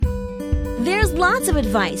There's lots of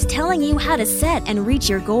advice telling you how to set and reach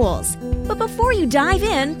your goals. But before you dive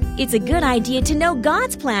in, it's a good idea to know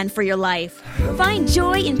God's plan for your life. Find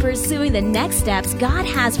joy in pursuing the next steps God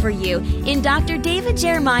has for you in Dr. David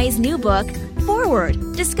Jeremiah's new book,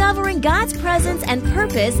 Forward, Discovering God's Presence and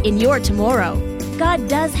Purpose in Your Tomorrow. God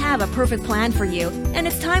does have a perfect plan for you, and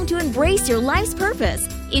it's time to embrace your life's purpose.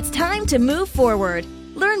 It's time to move forward.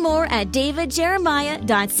 Learn more at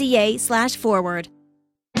davidjeremiah.ca/forward.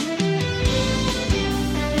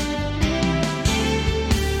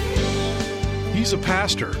 He's a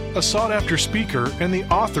pastor, a sought-after speaker, and the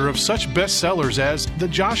author of such bestsellers as The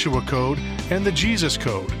Joshua Code and The Jesus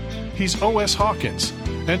Code. He's O.S. Hawkins,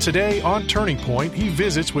 and today on Turning Point, he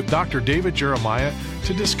visits with Dr. David Jeremiah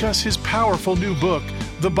to discuss his powerful new book,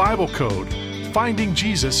 The Bible Code, Finding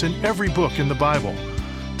Jesus in Every Book in the Bible.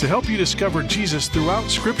 To help you discover Jesus throughout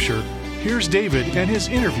Scripture, here's David and his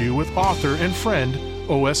interview with author and friend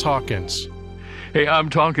O.S. Hawkins. Hey, I'm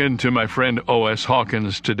talking to my friend O.S.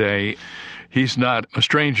 Hawkins today. He's not a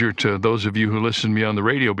stranger to those of you who listen to me on the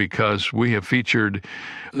radio because we have featured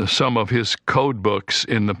some of his code books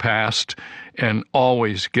in the past and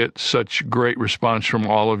always get such great response from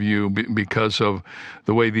all of you because of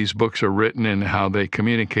the way these books are written and how they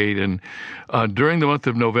communicate. And during the month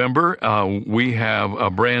of November, we have a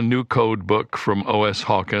brand new code book from O.S.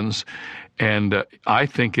 Hawkins, and I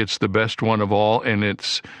think it's the best one of all, and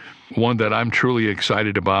it's one that I'm truly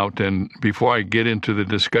excited about. And before I get into the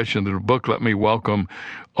discussion of the book, let me welcome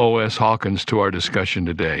O.S. Hawkins to our discussion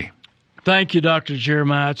today. Thank you, Dr.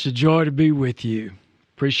 Jeremiah. It's a joy to be with you.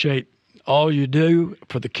 Appreciate all you do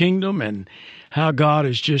for the kingdom and how God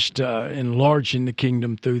is just enlarging the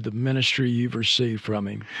kingdom through the ministry you've received from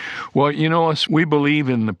him. Well, you know, we believe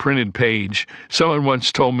in the printed page. Someone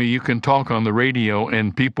once told me you can talk on the radio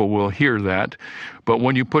and people will hear that, but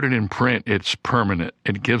when you put it in print, it's permanent.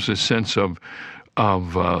 It gives a sense of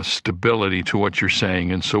stability to what you're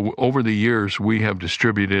saying. And so over the years, we have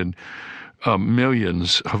distributed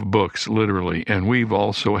millions of books, literally, and we've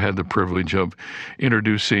also had the privilege of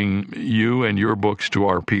introducing you and your books to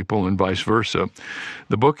our people and vice versa.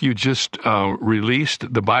 The book you just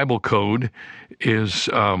released, The Bible Code, is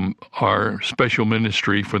our special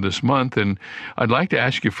ministry for this month, and I'd like to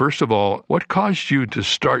ask you, first of all, what caused you to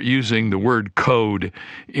start using the word code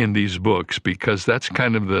in these books? Because that's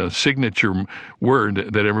kind of the signature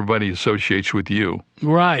word that everybody associates with you.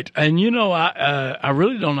 Right. And, you know, I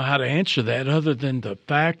really don't know how to answer that other than the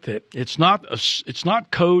fact that it's not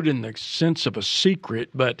code in the sense of a secret,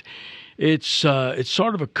 but it's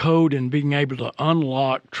sort of a code in being able to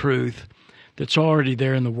unlock truth that's already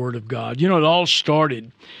there in the Word of God. You know, it all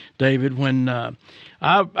started, David, when I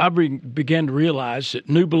began to realize that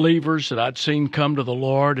new believers that I'd seen come to the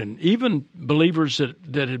Lord, and even believers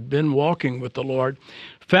that had been walking with the Lord,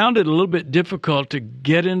 found it a little bit difficult to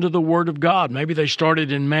get into the Word of God. Maybe they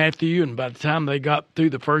started in Matthew, and by the time they got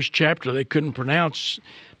through the first chapter, they couldn't pronounce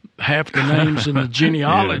half the names in the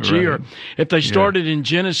genealogy. Yeah, right. Or if they started in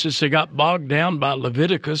Genesis, they got bogged down by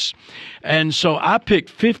Leviticus. And so I picked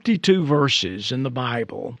 52 verses in the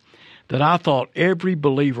Bible that I thought every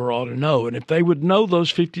believer ought to know. And if they would know those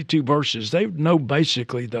 52 verses, they would know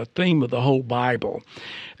basically the theme of the whole Bible.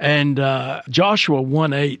 And Joshua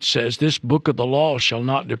 1:8 says, "This book of the law shall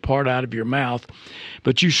not depart out of your mouth,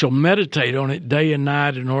 but you shall meditate on it day and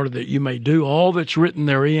night in order that you may do all that's written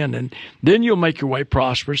therein, and then you'll make your way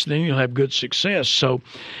prosperous, and then you'll have good success." So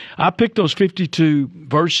I picked those 52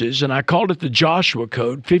 verses, and I called it the Joshua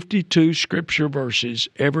Code, 52 scripture verses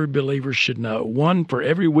every believer should know, one for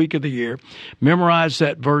every week of the year. Memorize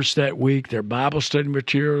that verse that week, their Bible study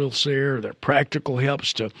materials there, their practical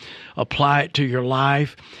helps to apply it to your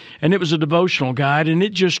life. And it was a devotional guide, and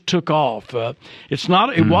it just took off. It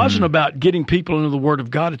wasn't about getting people into the Word of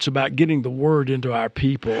God. It's about getting the Word into our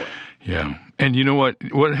people. Yeah. And you know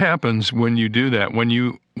what happens when you do that? When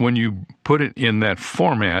you put it in that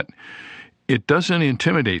format, it doesn't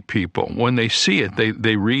intimidate people. When they see it,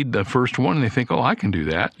 they read the first one and they think, "Oh, I can do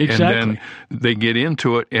that." Exactly. And then they get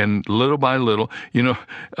into it, and little by little,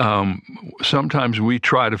 sometimes we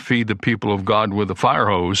try to feed the people of God with a fire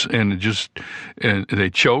hose, and they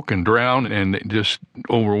choke and drown, and it just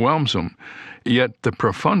overwhelms them. Yet the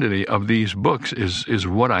profundity of these books is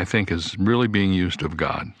what I think is really being used of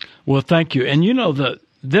God. Well, thank you. And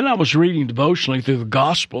then I was reading devotionally through the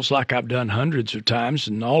Gospels, like I've done hundreds of times,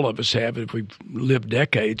 and all of us have if we've lived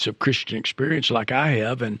decades of Christian experience like I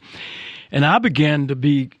have. And I began to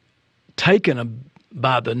be taken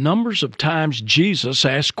by the numbers of times Jesus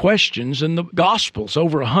asked questions in the Gospels.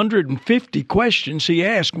 Over 150 questions he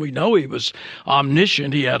asked. We know he was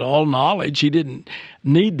omniscient. He had all knowledge. He didn't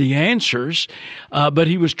need the answers, but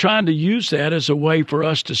he was trying to use that as a way for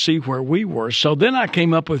us to see where we were. So then I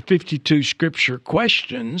came up with 52 Scripture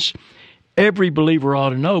questions every believer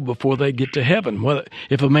ought to know before they get to heaven. Well,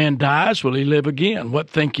 if a man dies, will he live again? What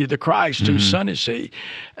think you the Christ? Whose son is he?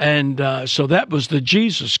 And so that was the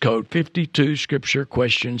Jesus Code, 52 Scripture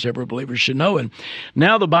questions every believer should know. And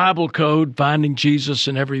now the Bible Code, Finding Jesus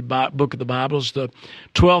in every book of the Bible, is the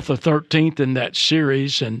 12th or 13th in that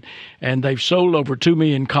series. And they've sold over 2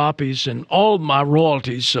 million copies. And all my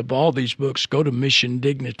royalties of all these books go to Mission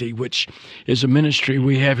Dignity, which is a ministry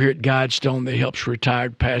we have here at Guidestone that helps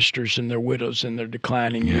retired pastors and their widows in their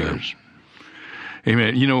declining years.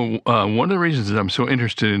 Amen. You know, one of the reasons that I'm so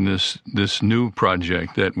interested in this new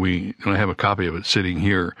project that I have a copy of it sitting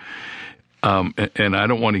here, and I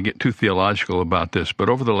don't want to get too theological about this, but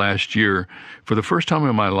over the last year, for the first time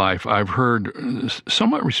in my life, I've heard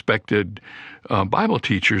somewhat respected Bible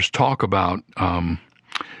teachers talk about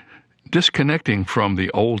disconnecting from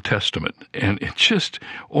the Old Testament, and it just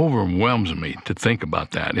overwhelms me to think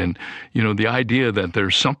about that. And you know, the idea that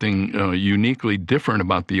there's something uniquely different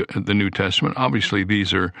about the New Testament. Obviously,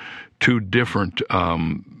 these are two different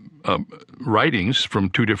writings from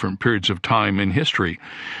two different periods of time in history.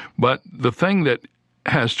 But the thing that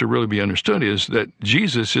has to really be understood is that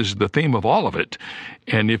Jesus is the theme of all of it.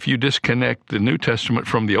 And if you disconnect the New Testament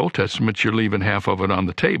from the Old Testament, you're leaving half of it on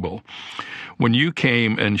the table. When you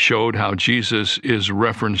came and showed how Jesus is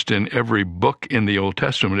referenced in every book in the Old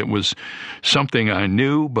Testament, it was something I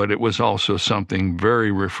knew, but it was also something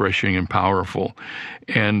very refreshing and powerful.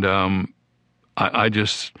 And I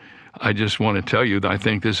just want to tell you that I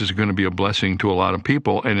think this is going to be a blessing to a lot of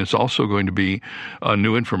people, and it's also going to be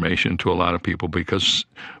new information to a lot of people, because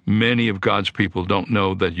many of God's people don't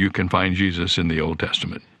know that you can find Jesus in the Old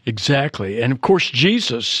Testament. Exactly. And, of course,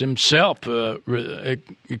 Jesus himself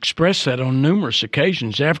expressed that on numerous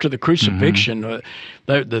occasions. After the crucifixion,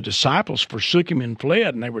 the disciples forsook him and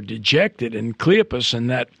fled, and they were dejected. And Cleopas and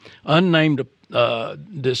that unnamed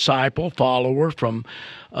disciple, follower from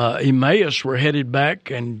Emmaus were headed back,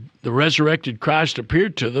 and the resurrected Christ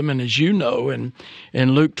appeared to them. And as you know, in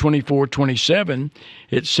Luke 24:27,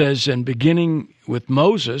 it says, "And beginning with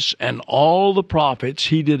Moses and all the prophets,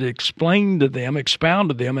 he did expound to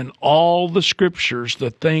them in all the Scriptures the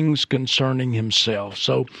things concerning himself."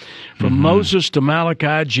 So from Moses to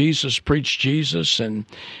Malachi, Jesus preached Jesus. And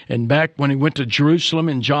back when he went to Jerusalem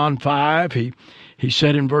in John 5, he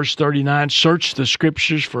said in verse 39, "Search the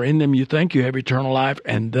Scriptures, for in them you think you have eternal life,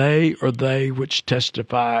 and they are they which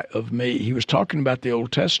testify of me." He was talking about the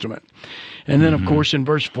Old Testament. And then, of course, in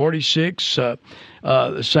verse 46, saying,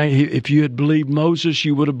 "If you had believed Moses,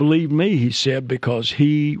 you would have believed me," he said, "because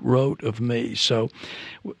he wrote of me." So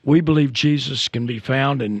we believe Jesus can be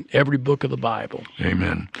found in every book of the Bible.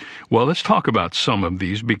 Amen. Well, let's talk about some of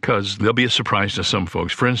these, because they'll be a surprise to some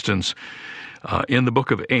folks. For instance, in the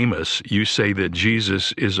book of Amos, you say that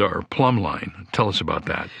Jesus is our plumb line. Tell us about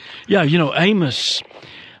that. Yeah, you know, Amos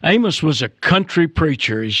was a country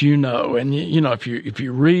preacher, as you know, and you know, if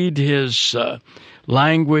you read his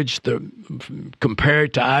language, compare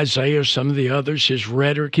it to Isaiah or some of the others, his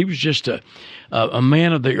rhetoric, he was just a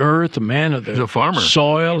man of the earth, a man of the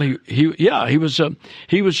soil.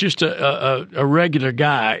 He was just a regular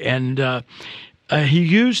guy, and he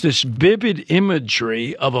used this vivid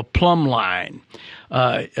imagery of a plumb line.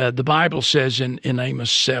 The Bible says in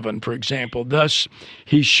Amos 7, for example, "Thus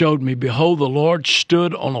he showed me, behold, the Lord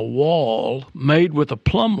stood on a wall made with a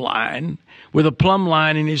plumb line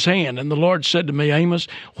in his hand. And the Lord said to me, Amos,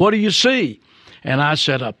 what do you see? And I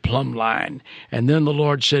said, a plumb line. And then the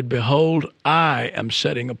Lord said, behold, I am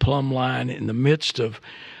setting a plumb line in the midst of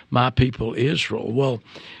my people Israel."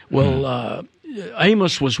 Well,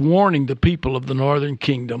 Amos was warning the people of the northern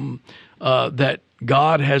kingdom that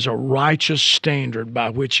God has a righteous standard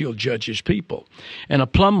by which he'll judge his people. And a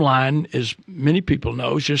plumb line, as many people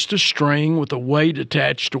know, is just a string with a weight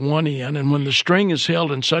attached to one end. And when the string is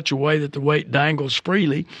held in such a way that the weight dangles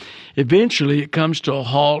freely, eventually it comes to a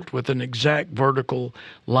halt with an exact vertical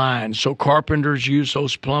line. So carpenters use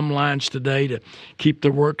those plumb lines today to keep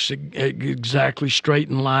their works exactly straight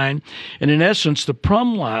in line. And in essence, the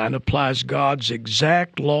plumb line applies God's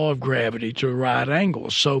exact law of gravity to right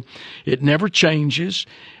angles. So it never changes.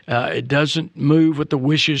 It doesn't move with the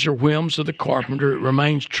wishes or whims of the carpenter. It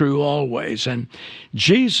remains true always. And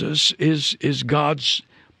Jesus is God's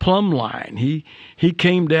plumb line. He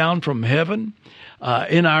came down from heaven.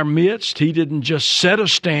 in our midst. He didn't just set a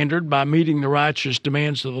standard by meeting the righteous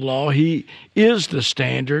demands of the law. He is the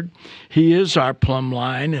standard. He is our plumb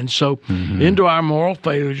line. And so into our moral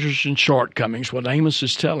failures and shortcomings, what Amos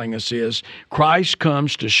is telling us is Christ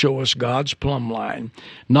comes to show us God's plumb line,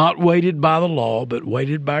 not weighted by the law, but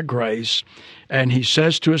weighted by grace. And he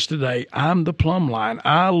says to us today, I'm the plumb line.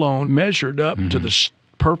 I alone measured up to the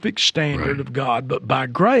perfect standard of God, but by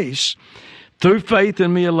grace, through faith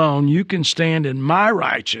in me alone, you can stand in my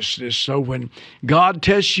righteousness. So when God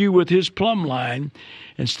tests you with his plumb line,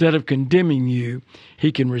 instead of condemning you,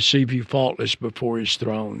 he can receive you faultless before his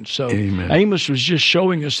throne. So Amos was just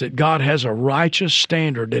showing us that God has a righteous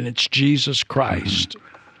standard, and it's Jesus Christ.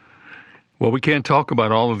 Well, we can't talk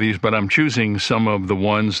about all of these, but I'm choosing some of the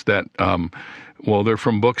ones that, they're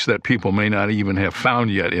from books that people may not even have found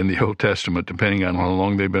yet in the Old Testament, depending on how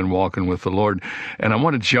long they've been walking with the Lord. And I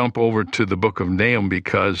want to jump over to the book of Nahum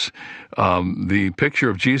because the picture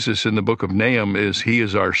of Jesus in the book of Nahum is he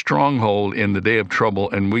is our stronghold in the day of trouble,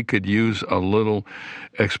 and we could use a little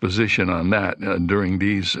exposition on that during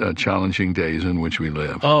these challenging days in which we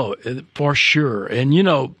live. Oh, for sure. And,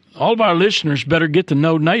 all of our listeners better get to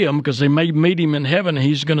know Nahum because they may meet him in heaven and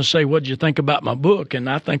he's going to say, "What'd you think about my book?" And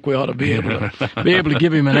I think we ought to be able to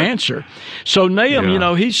give him an answer. So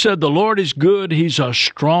Nahum, he said, "The Lord is good. He's a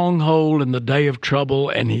stronghold in the day of trouble,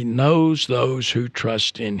 and he knows those who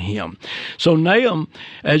trust in him." So Nahum,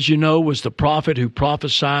 as you know, was the prophet who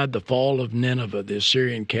prophesied the fall of Nineveh, the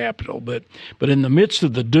Assyrian capital. But in the midst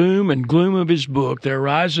of the doom and gloom of his book, there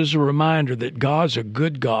arises a reminder that God's a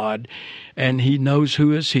good God, and he knows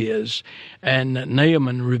who is his. And Nahum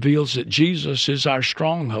reveals that Jesus is our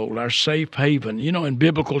stronghold, our safe haven. In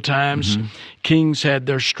biblical times, kings had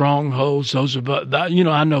their strongholds. Those of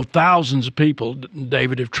I know thousands of people,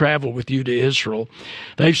 David, have traveled with you to Israel.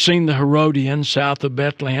 They've seen the Herodian south of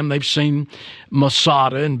Bethlehem. They've seen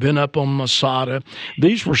Masada and been up on Masada.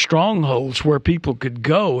 These were strongholds where people could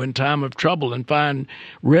go in time of trouble and find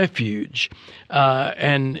refuge.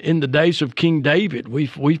 And in the days of King David,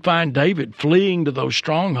 we find David fleeing to those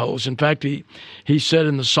strongholds. In fact, he said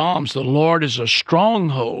in the Psalms, "The Lord is a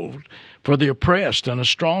stronghold for the oppressed and a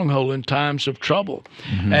stronghold in times of trouble."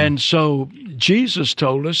 And so Jesus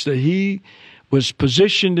told us that he was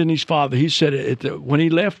positioned in his Father. He said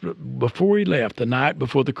before he left, the night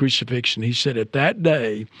before the crucifixion, he said, "At that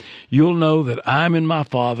day, you'll know that I'm in my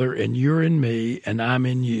Father and you're in me and I'm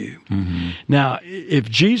in you." Now, if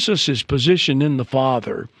Jesus is positioned in the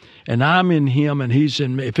Father and I'm in him and he's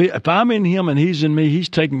in me, if I'm in him and he's in me, he's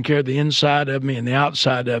taking care of the inside of me and the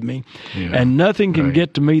outside of me. And nothing can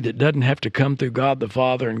get to me that doesn't have to come through God the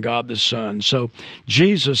Father and God the Son. So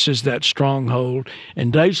Jesus is that stronghold.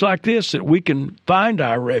 In days like this, that we can find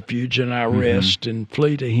our refuge and our rest and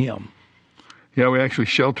flee to him. Yeah, we actually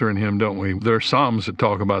shelter in him, don't we? There are Psalms that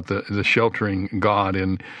talk about the sheltering God,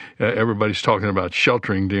 and everybody's talking about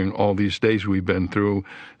sheltering during all these days we've been through,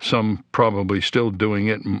 some probably still doing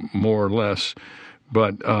it more or less.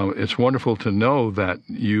 But it's wonderful to know that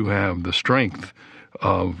you have the strength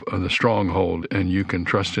of the stronghold, and you can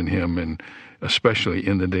trust in him, and especially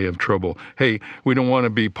in the day of trouble. Hey, we don't want to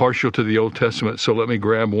be partial to the Old Testament, so let me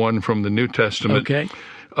grab one from the New Testament. Okay.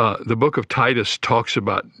 The book of Titus talks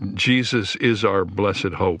about Jesus is our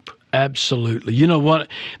blessed hope. Absolutely. You know what?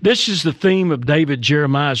 This is the theme of David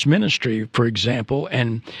Jeremiah's ministry, for example.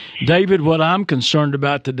 And David, what I'm concerned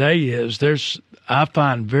about today is I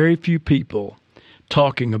find very few people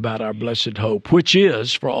talking about our blessed hope, which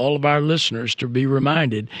is, for all of our listeners to be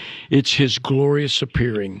reminded, it's his glorious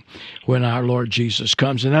appearing when our Lord Jesus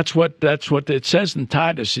comes. And that's what it says in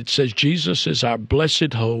Titus. It says Jesus is our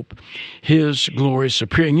blessed hope, his glorious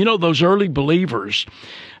appearing. Those early believers,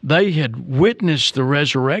 they had witnessed the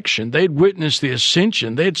resurrection. They'd witnessed the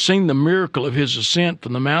ascension. They had seen the miracle of his ascent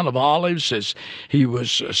from the Mount of Olives as he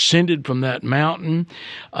was ascended from that mountain.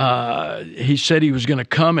 He said he was going to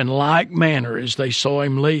come in like manner as they saw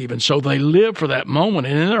him leave. And so they lived for that moment.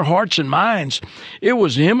 And in their hearts and minds, it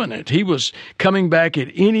was imminent. He was coming back at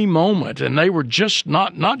any moment. And they were just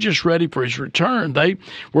not just ready for his return. They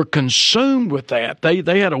were consumed with that.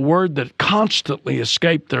 They had a word that constantly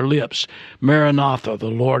escaped their lips, Maranatha, the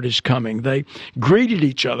Lord is coming. They greeted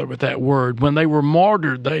each other with that word. When they were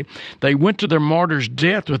martyred, they went to their martyr's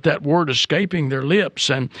death with that word escaping their lips.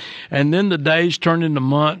 And then the days turned into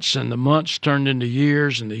months, and the months turned into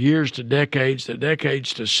years, and the years to decades, the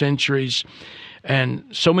decades to centuries. And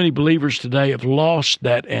so many believers today have lost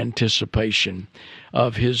that anticipation.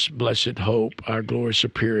 of His blessed hope, our glorious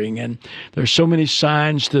appearing. And there's so many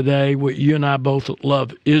signs today. You and I both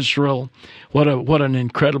love Israel. What an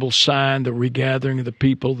incredible sign the regathering of the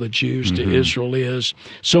people, the Jews to Israel is.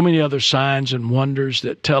 So many other signs and wonders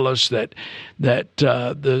that tell us that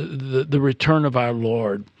the return of our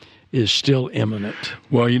Lord is still imminent.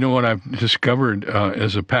 Well, you know what I've discovered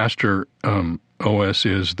as a pastor, OS,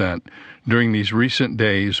 is that during these recent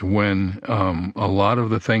days when a lot of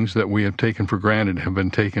the things that we have taken for granted have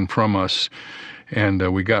been taken from us,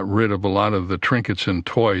 and we got rid of a lot of the trinkets and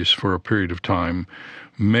toys for a period of time,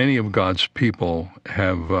 many of God's people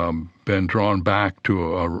have been drawn back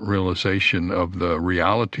to a realization of the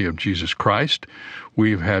reality of Jesus Christ.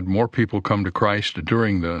 We've had more people come to Christ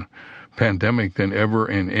during the pandemic than ever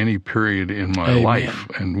in any period in my life,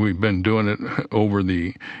 and we've been doing it over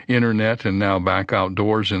the internet and now back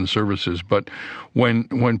outdoors in services. But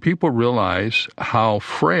when people realize how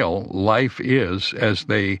frail life is as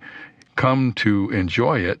they come to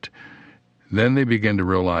enjoy it, then they begin to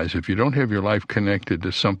realize if you don't have your life connected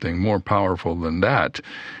to something more powerful than that,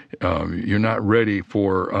 you're not ready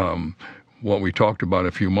for what we talked about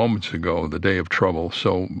a few moments ago, the day of trouble.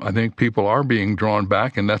 So I think people are being drawn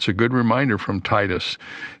back, and that's a good reminder from Titus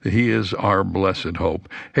that he is our blessed hope.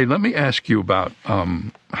 Hey, let me ask you about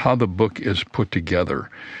how the book is put together.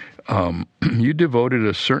 You devoted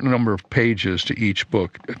a certain number of pages to each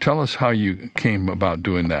book. Tell us how you came about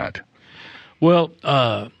doing that. Well,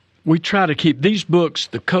 we try to keep these books,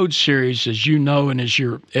 the Code series, as you know, and as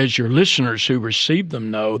your listeners who receive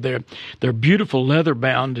them know, they're beautiful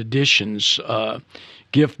leather-bound editions,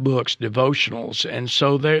 gift books, devotionals, and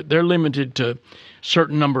so they're limited to a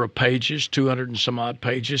certain number of pages, 200 and some odd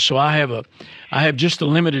pages. So I have just a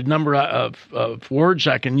limited number of words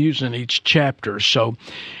I can use in each chapter. So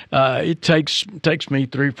it takes me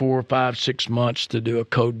 3, 4, 5, 6 months to do a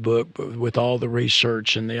code book with all the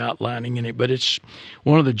research and the outlining in it. But it's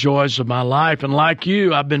one of the joys of my life. And like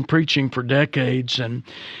you, I've been preaching for decades. And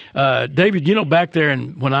David, back there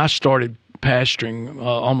when I started pastoring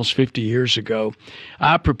almost 50 years ago,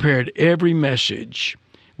 I prepared every message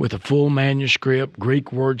with a full manuscript,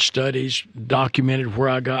 Greek word studies, documented where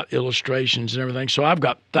I got illustrations and everything. So I've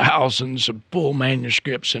got thousands of full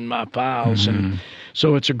manuscripts in my files, and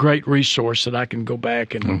so it's a great resource that I can go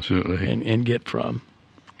back and get from.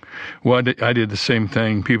 Well, I did the same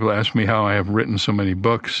thing. People ask me how I have written so many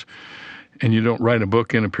books, and you don't write a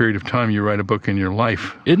book in a period of time, you write a book in your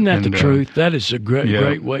life. Isn't that the truth? That is a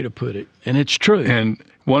great way to put it, and it's true. And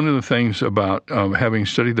one of the things about having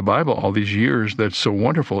studied the Bible all these years that's so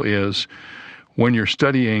wonderful is when you're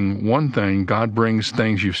studying one thing, God brings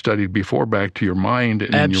things you've studied before back to your mind.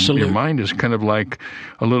 And your mind is kind of like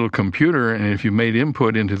a little computer, and if you made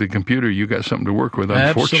input into the computer, you got something to work with.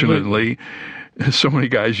 Unfortunately, so many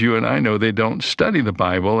guys you and I know, they don't study the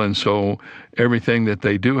Bible, and so everything that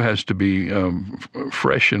they do has to be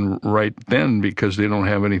fresh and right then because they don't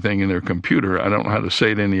have anything in their computer. I don't know how to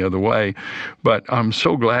say it any other way, but I'm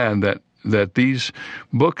so glad that these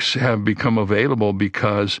books have become available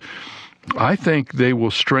because I think they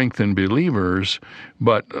will strengthen believers.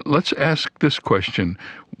 But let's ask this question.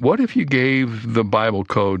 What if you gave the Bible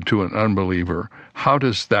code to an unbeliever? How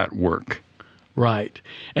does that work? Right.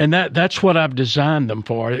 And that's what I've designed them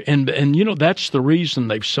for. And that's the reason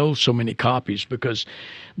they've sold so many copies, because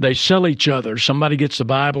they sell each other. Somebody gets the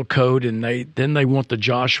Bible code, and then they want the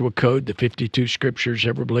Joshua code, the 52 scriptures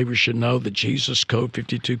every believer should know, the Jesus code,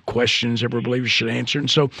 52 questions every believer should answer. And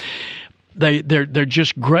so they're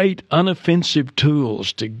just great, unoffensive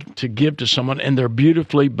tools to give to someone, and they're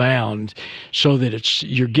beautifully bound so that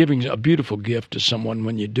you're giving a beautiful gift to someone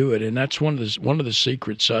when you do it, and that's one of the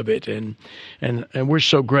secrets of it. And we're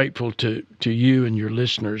so grateful to you and your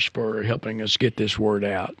listeners for helping us get this word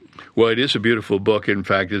out. Well, it is a beautiful book. In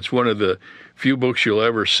fact, it's one of the few books you'll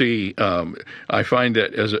ever see. I find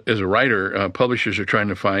that as a writer, publishers are trying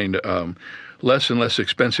to find less and less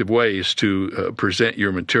expensive ways to present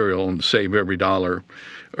your material and save every dollar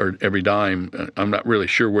or every dime. I'm not really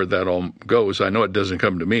sure where that all goes. I know it doesn't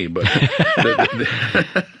come to me, but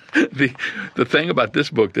the thing about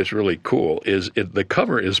this book that's really cool is the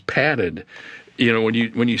cover is padded. When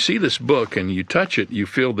you see this book and you touch it, you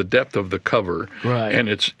feel the depth of the cover, right? And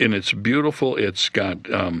it's beautiful. It's got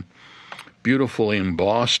beautifully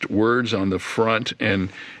embossed words on the front,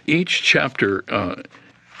 and each chapter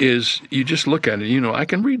is, you just look at it, I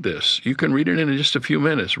can read this. You can read it in just a few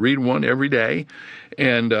minutes. Read one every day,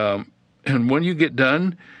 and when you get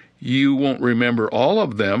done, you won't remember all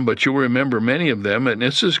of them, but you'll remember many of them. And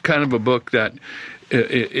this is kind of a book that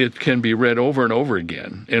it can be read over and over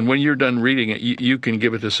again. And when you're done reading it, you can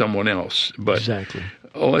give it to someone else. But exactly.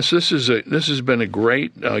 OS, this has been a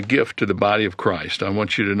great gift to the body of Christ. I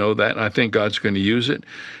want you to know that, and I think God's going to use it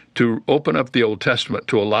to open up the Old Testament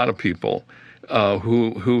to a lot of people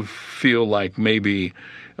who feel like maybe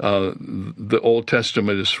the Old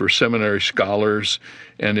Testament is for seminary scholars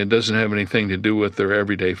and it doesn't have anything to do with their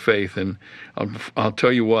everyday faith. And I'll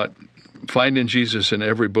tell you what, finding Jesus in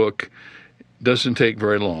every book doesn't take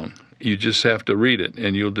very long. You just have to read it,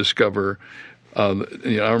 and you'll discover. I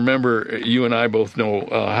remember you and I both know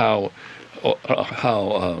how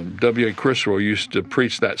W.A. Criswell used to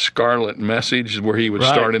preach that scarlet message where he would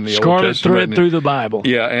start in the Old Testament. Scarlet thread through the Bible.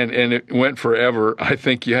 Yeah, and it went forever. I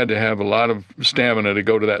think you had to have a lot of stamina to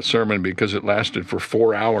go to that sermon because it lasted for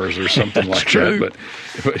 4 hours or something like true. that.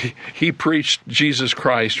 But he preached Jesus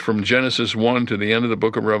Christ from Genesis 1 to the end of the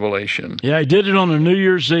book of Revelation. Yeah, he did it on a New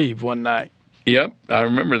Year's Eve one night. Yep, I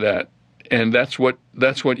remember that. And that's what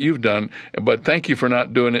you've done. But thank you for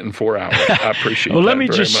not doing it in 4 hours. I appreciate well, that let me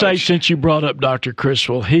just say, much. since you brought up Dr.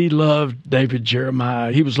 Criswell, he loved David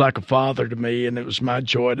Jeremiah. He was like a father to me, and it was my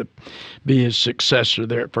joy to be his successor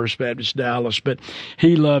there at First Baptist Dallas. But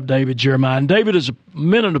he loved David Jeremiah. And David is a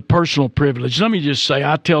minute of personal privilege. Let me just say,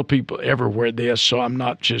 I tell people everywhere this, so I'm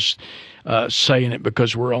not just saying it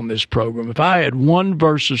because we're on this program. If I had one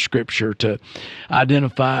verse of Scripture to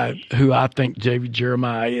identify who I think David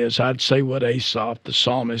Jeremiah is, I'd say what Asaph, the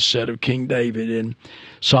psalmist, said of King David in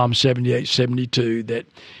Psalm 78-72, that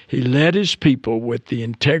he led his people with the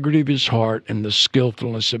integrity of his heart and the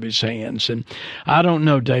skillfulness of his hands. And I don't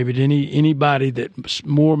know, David, anybody that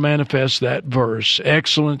more manifests that verse,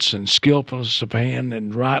 excellence and skillfulness of hand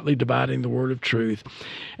and rightly dividing the word of truth,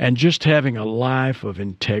 and just having a life of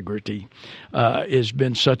integrity has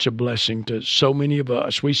been such a blessing to so many of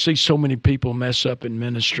us. We see so many people mess up in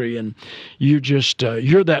ministry, and you're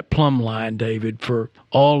that plumb line, David, for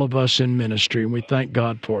all of us in ministry, and we thank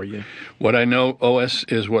God for you. What I know, OS,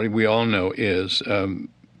 is what we all know is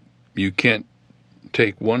you can't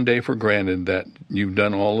take one day for granted that you've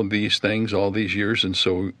done all of these things all these years, and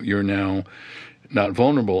so you're now not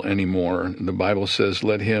vulnerable anymore. The Bible says,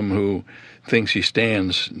 let him who thinks he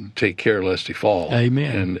stands take care lest he fall.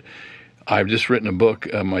 Amen. And I've just written a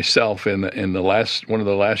book myself, and the last one of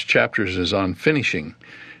the last chapters is on finishing,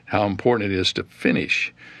 how important it is to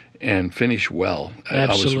finish and finish well.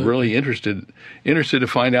 Absolutely. I was really interested to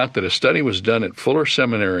find out that a study was done at Fuller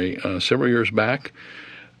Seminary several years back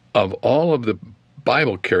of all of the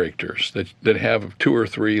Bible characters that have 2 or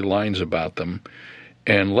 3 lines about them,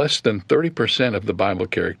 and less than 30% of the Bible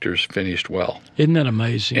characters finished well. Isn't that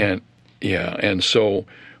amazing? And so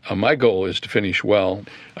my goal is to finish well.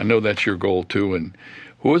 I know that's your goal too. And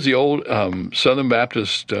who was the old Southern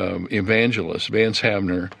Baptist evangelist, Vance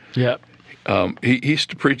Havner? Yeah. He used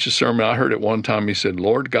to preach a sermon. I heard it one time. He said,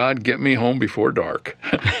 "Lord God, get me home before dark."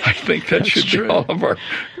 I think that should be all of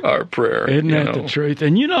our prayer. Isn't that the truth?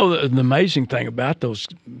 And the amazing thing about those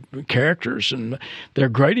characters and their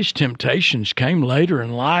greatest temptations came later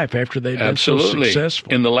in life after they'd been so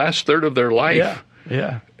successful. In the last third of their life.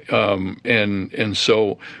 Yeah. And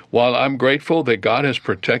so while I'm grateful that God has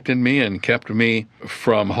protected me and kept me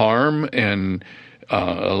from harm and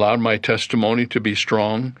allowed my testimony to be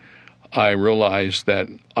strong, I realize that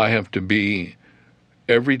I have to be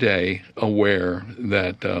every day aware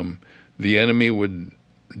that the enemy would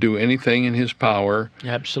do anything in his power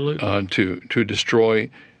absolutely to destroy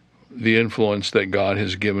the influence that God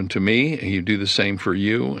has given to me. And you do the same for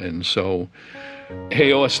you. And so,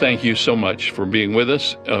 hey, OS, thank you so much for being with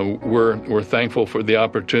us. We're thankful for the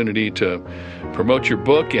opportunity to promote your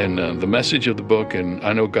book and the message of the book, and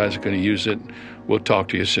I know God's going to use it. We'll talk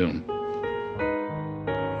to you soon.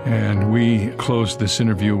 And we close this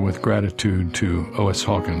interview with gratitude to O.S.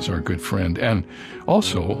 Hawkins, our good friend, and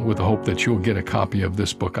also with the hope that you'll get a copy of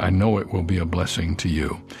this book. I know it will be a blessing to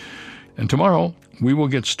you. And tomorrow, we will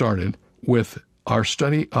get started with our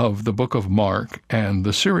study of the book of Mark and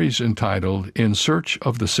the series entitled In Search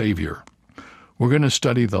of the Savior. We're going to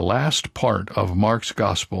study the last part of Mark's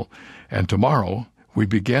Gospel, and tomorrow we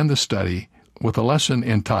begin the study with a lesson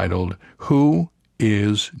entitled, Who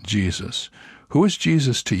is Jesus? Who is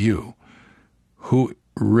Jesus to you? Who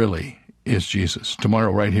really is Jesus?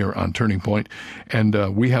 Tomorrow right here on Turning Point.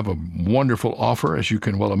 And we have a wonderful offer, as you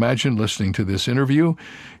can well imagine, listening to this interview.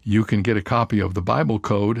 You can get a copy of the Bible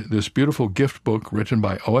Code, this beautiful gift book written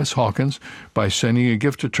by O.S. Hawkins, by sending a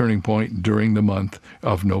gift to Turning Point during the month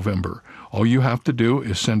of November. All you have to do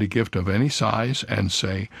is send a gift of any size and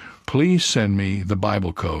say, please send me the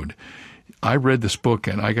Bible Code. I read this book,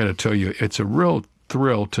 and I got to tell you, it's a real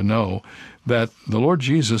thrill to know that the Lord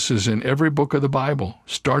Jesus is in every book of the Bible,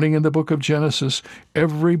 starting in the book of Genesis.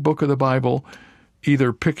 Every book of the Bible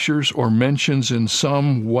either pictures or mentions in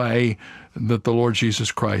some way that the Lord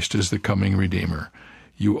Jesus Christ is the coming Redeemer.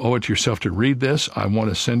 You owe it to yourself to read this. I want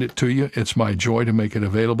to send it to you. It's my joy to make it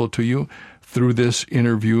available to you through this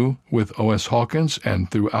interview with O.S. Hawkins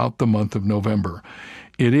and throughout the month of November.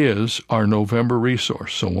 It is our November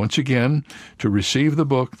resource. So once again, to receive the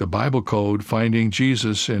book, The Bible Code, Finding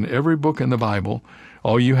Jesus in Every Book in the Bible,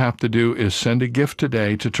 all you have to do is send a gift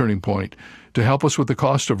today to Turning Point to help us with the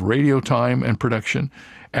cost of radio time and production.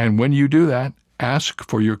 And when you do that, ask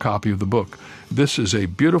for your copy of the book. This is a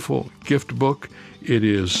beautiful gift book. It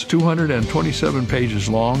is 227 pages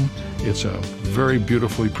long. It's a very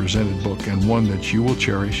beautifully presented book and one that you will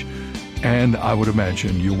cherish, and I would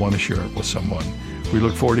imagine you'll want to share it with someone. We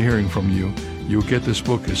look forward to hearing from you. You'll get this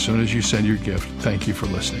book as soon as you send your gift. Thank you for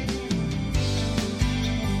listening.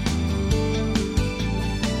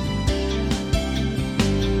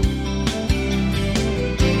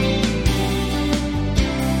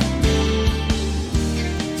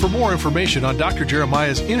 For more information on Dr.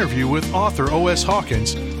 Jeremiah's interview with author O.S.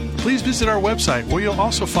 Hawkins, please visit our website, where you'll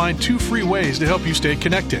also find 2 free ways to help you stay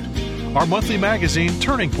connected: our monthly magazine,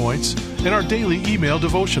 Turning Points, and our daily email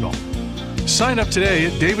devotional. Sign up today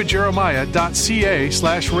at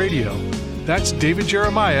davidjeremiah.ca/radio. That's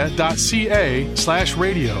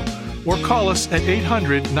davidjeremiah.ca/radio. Or call us at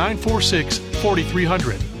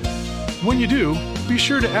 800-946-4300. When you do, be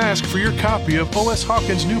sure to ask for your copy of O.S.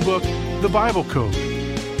 Hawkins' new book, The Bible Code,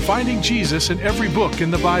 Finding Jesus in Every Book in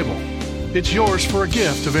the Bible. It's yours for a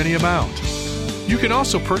gift of any amount. You can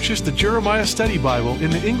also purchase the Jeremiah Study Bible in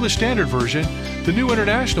the English Standard Version, the New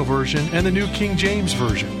International Version, and the New King James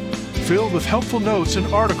Version, filled with helpful notes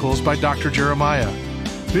and articles by Dr. Jeremiah.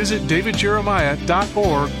 Visit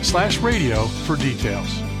davidjeremiah.org/radio for details.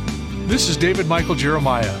 This is David Michael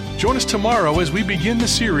Jeremiah. Join us tomorrow as we begin the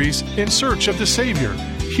series In Search of the Savior,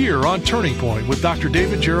 here on Turning Point with Dr.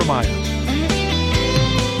 David Jeremiah.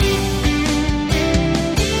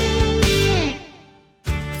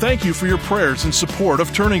 Thank you for your prayers and support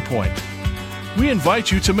of Turning Point. We invite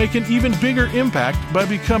you to make an even bigger impact by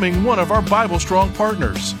becoming one of our Bible Strong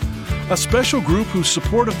partners, a special group whose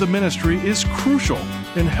support of the ministry is crucial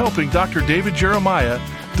in helping Dr. David Jeremiah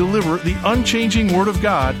deliver the unchanging Word of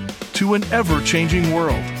God to an ever-changing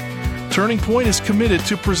world. Turning Point is committed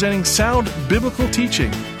to presenting sound biblical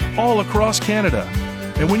teaching all across Canada.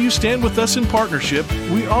 And when you stand with us in partnership,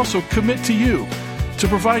 we also commit to you to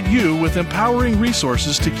provide you with empowering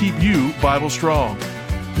resources to keep you Bible strong.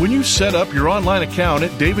 When you set up your online account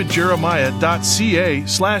at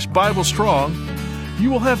davidjeremiah.ca/BibleStrong, you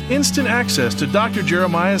will have instant access to Dr.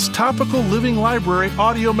 Jeremiah's topical Living Library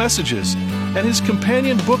audio messages and his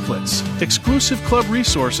companion booklets, exclusive club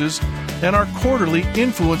resources, and our quarterly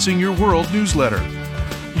Influencing Your World newsletter.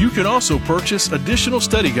 You can also purchase additional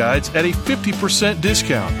study guides at a 50%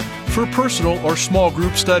 discount for personal or small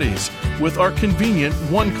group studies with our convenient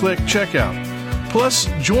one-click checkout. Plus,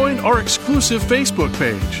 join our exclusive Facebook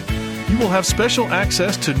page. You will have special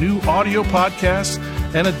access to new audio podcasts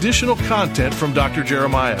and additional content from Dr.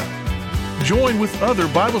 Jeremiah. Join with other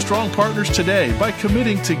Bible Strong partners today by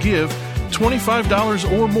committing to give $25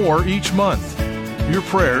 or more each month. Your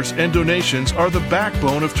prayers and donations are the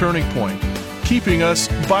backbone of Turning Point, keeping us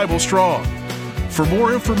Bible Strong. For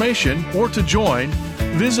more information or to join,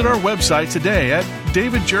 visit our website today at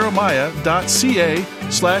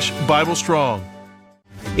davidjeremiah.ca/BibleStrong.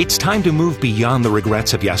 It's time to move beyond the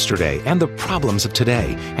regrets of yesterday and the problems of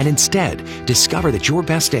today, and instead discover that your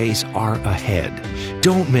best days are ahead.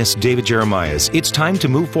 Don't miss David Jeremiah's It's Time to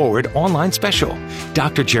Move Forward online special.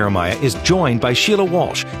 Dr. Jeremiah is joined by Sheila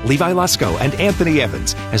Walsh, Levi Lusko, and Anthony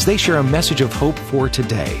Evans as they share a message of hope for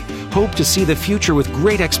today. Hope to see the future with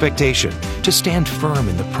great expectation, to stand firm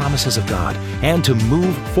in the promises of God, and to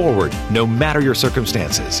move forward no matter your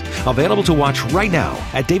circumstances. Available to watch right now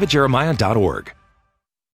at davidjeremiah.org.